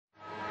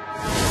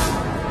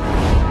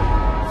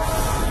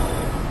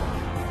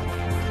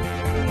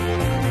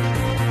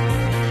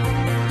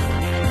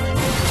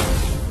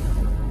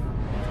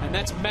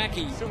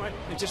Mackey.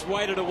 He just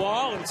waited a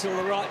while until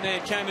the right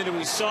man came into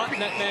his sight,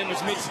 and that man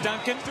was Mitch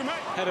Duncan.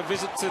 Had a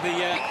visit to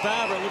the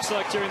barber, it looks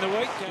like, during the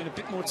week. And a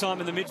bit more time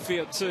in the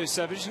midfield too,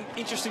 so it's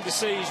interesting to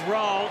see his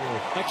role.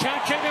 They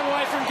can't keep him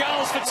away from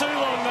goals for too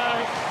long,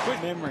 though.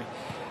 With memory.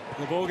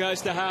 The ball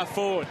goes to half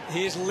forward.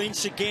 Here's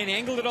Lynch again,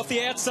 angled it off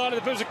the outside of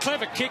the boot. It was a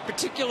clever kick,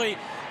 particularly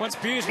once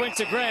Buse went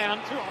to ground.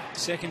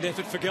 Second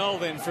effort for goal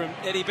then from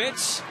Eddie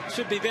Betts.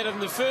 Should be better than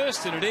the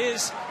first, and it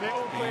is.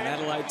 And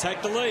Adelaide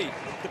take the lead.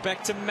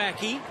 Back to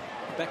Mackey,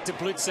 back to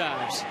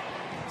Blitzarves.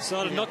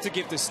 Decided not to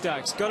give to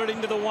Stokes. Got it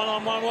into the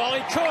one-on-one while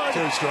he could.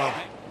 Too strong.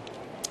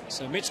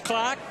 So Mitch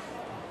Clark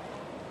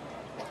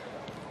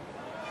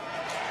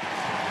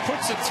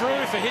puts it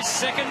through for his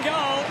second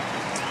goal.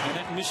 And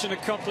that mission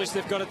accomplished.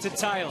 They've got it to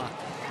Taylor.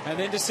 And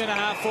then to centre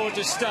half forward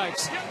to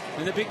Stokes.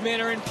 And the big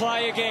men are in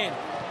play again.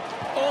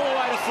 All the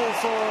way to full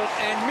forward.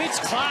 And Mitch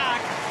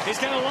Clark is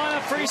going to line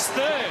up for his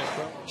third.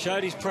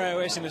 Showed his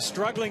prowess in a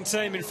struggling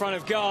team in front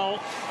of goal.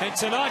 And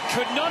tonight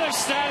could not have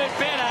started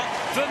better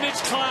for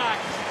Mitch Clark.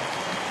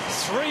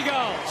 3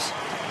 goals.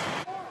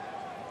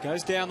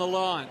 Goes down the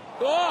line.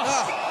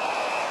 Oh!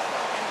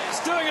 He's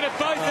doing it at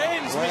both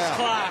ends, wow. Mitch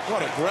Clark.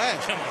 What a grab.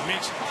 Come on,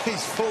 Mitch.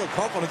 He's full of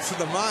confidence at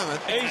the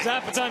moment. He's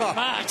up. It's only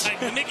March. Take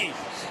the Nicky.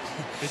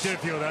 They do a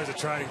few of those at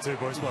training too,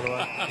 boys, by the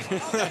way.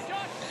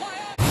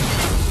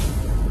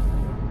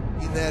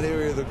 In that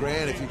area of the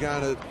ground, if you're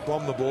going to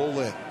bomb the ball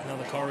there.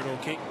 Another corridor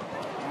kick.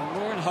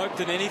 More in hope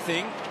than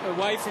anything.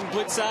 Away from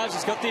Blitzarves.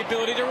 He's got the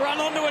ability to run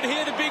onto it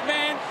here, the big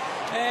man.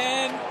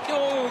 And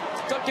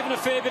got given a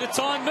fair bit of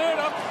time.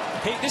 Murdoch,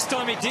 this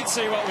time he did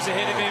see what was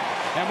ahead of him.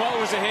 And what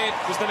was ahead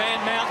was the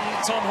man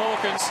mountain, Tom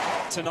Hawkins.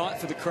 Tonight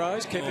for the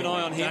Crows, keep an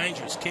eye on him.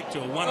 Dangerous kick to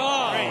a 1-3.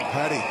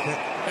 Paddy.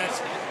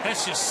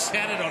 That's just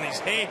sat it on his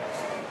head.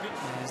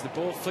 As the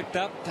ball flicked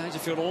up,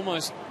 Dangerfield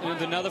almost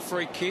earned another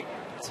free kick.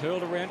 It's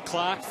hurled around.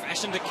 Clark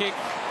fashioned a kick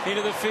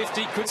into the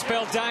 50. Could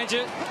spell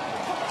danger.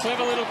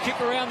 Clever little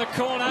kick around the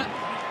corner.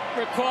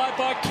 Required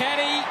by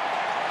Caddy.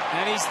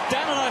 And he's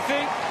done it, I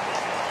think.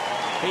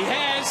 He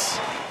has.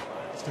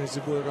 Just needs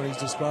to work on his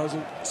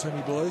disposal,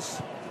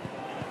 semi-blues.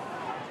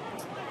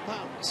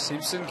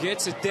 Simpson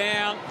gets it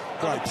down.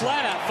 Great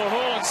Platter for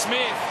Hall and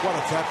Smith. What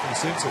a tap from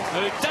Simpson.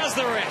 Who does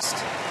the rest.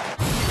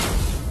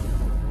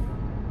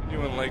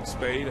 Genuine leg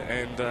speed,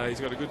 and he's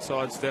got a good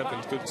sidestep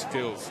and good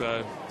skills.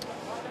 So,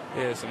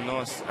 yeah, some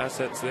nice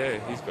assets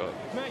there he's got.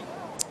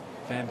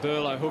 Van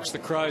Berlo hooks the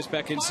Crows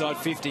back inside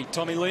 50.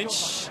 Tommy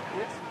Lynch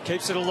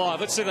keeps it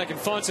alive. Let's see if they can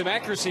find some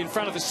accuracy in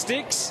front of the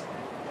sticks.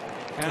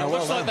 And it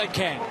looks like they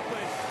can.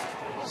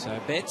 So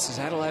Betts, as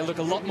Adelaide look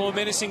a lot more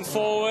menacing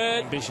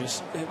forward.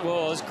 Ambitious. It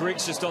was.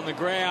 Griggs just on the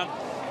ground.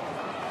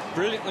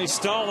 Brilliantly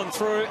stolen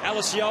through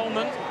Alice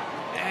Yeoman.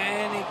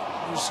 And he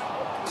was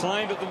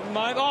claimed at the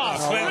moment.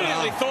 Oh,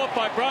 brilliantly thought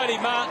by Brodie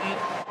Martin.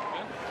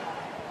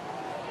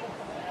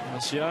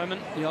 Alice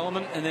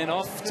Yeoman, and then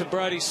off to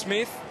Brodie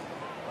Smith.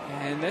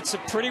 And that's a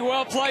pretty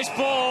well-placed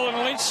ball, and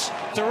Lynch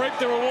to reap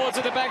the rewards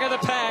at the back of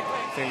the pack.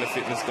 The thing the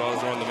fitness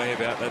guys are on to me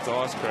about, that's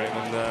ice cream,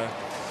 and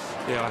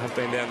yeah, I have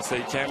been down to see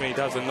Cam, and he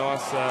does a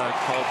nice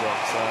cold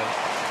rock. So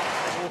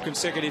 4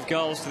 consecutive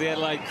goals to the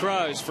Adelaide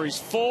Crows for his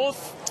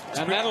 4th,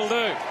 and that'll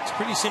do. It's a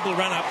pretty simple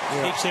run-up.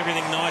 Yeah. Keeps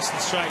everything nice and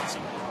straight.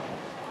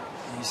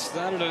 He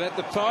started it at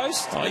the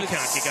post. Oh, you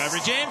can't kick over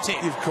a jam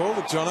tip. You've called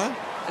it, Jono.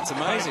 It's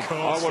amazing.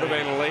 I would have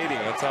been leading,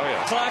 I tell you.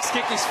 Clark's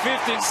kicked his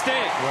 5th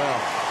instead.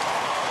 Wow.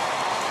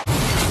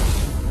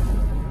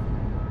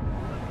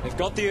 They've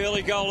got the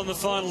early goal in the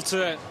final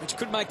turn, which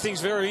could make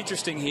things very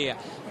interesting here.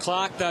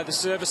 Clark, though, the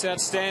service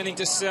outstanding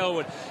to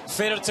Selwood.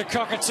 Fed it to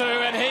Cockatoo,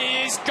 and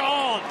he is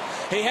gone.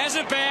 He has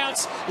a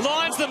bounce,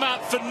 lines them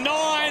up for 9.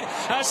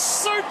 A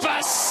super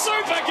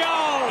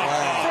goal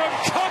from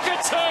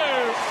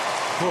Cockatoo.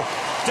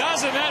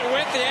 Doesn't that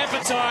whet the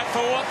appetite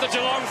for what the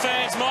Geelong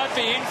fans might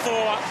be in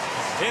for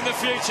in the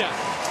future?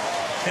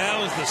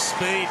 How was the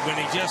speed when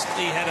he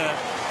had a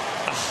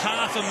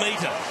half a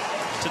metre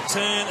to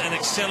turn and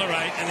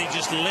accelerate, and he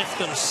just left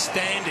them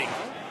standing.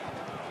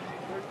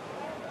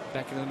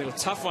 Back in the middle,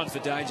 tough one for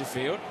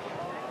Dangerfield.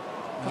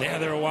 Now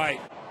they're away.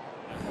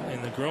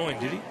 In the groin,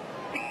 did he?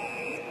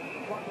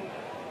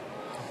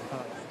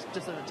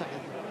 Just let him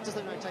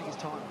take his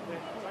time.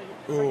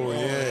 Oh,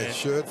 yeah,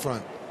 shirt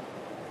front.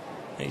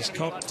 He's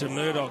copped to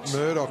Murdoch's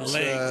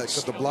legs.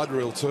 Got the blood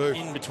reel too.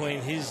 In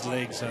between his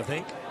legs, I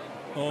think.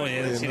 Oh,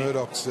 yeah. Yeah,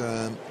 Murdoch's...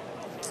 They're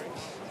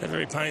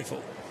very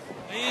painful.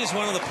 He is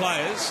one of the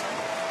players.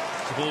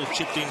 The ball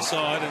chipped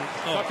inside, and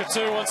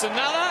Cockatoo wants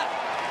another,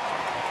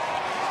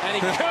 and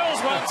he curls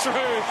one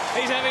through.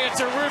 He's having a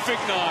terrific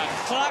night.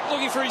 Clark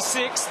looking for his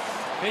 6th.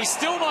 He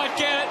still might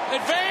get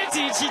it.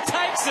 Advantage. He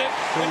takes it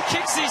and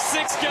kicks his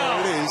 6th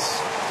goal. There it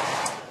is.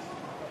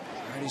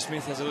 Brodie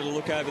Smith has a little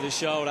look over the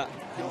shoulder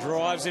and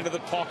drives into the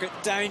pocket.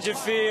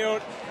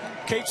 Dangerfield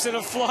keeps it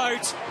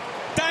afloat.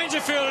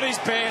 Dangerfield at his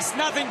best.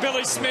 Nothing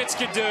Billy Smets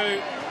could do.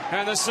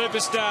 And the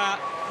superstar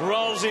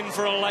rolls in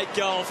for a late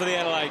goal for the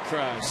Adelaide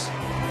Crows.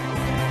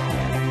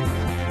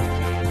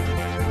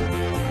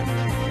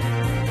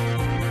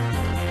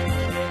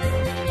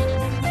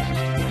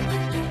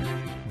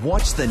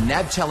 Watch the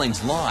NAB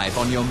Challenge live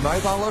on your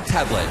mobile or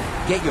tablet.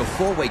 Get your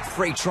 4-week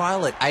free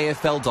trial at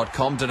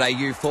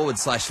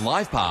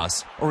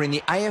afl.com.au/livepass or in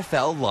the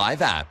AFL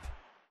Live app.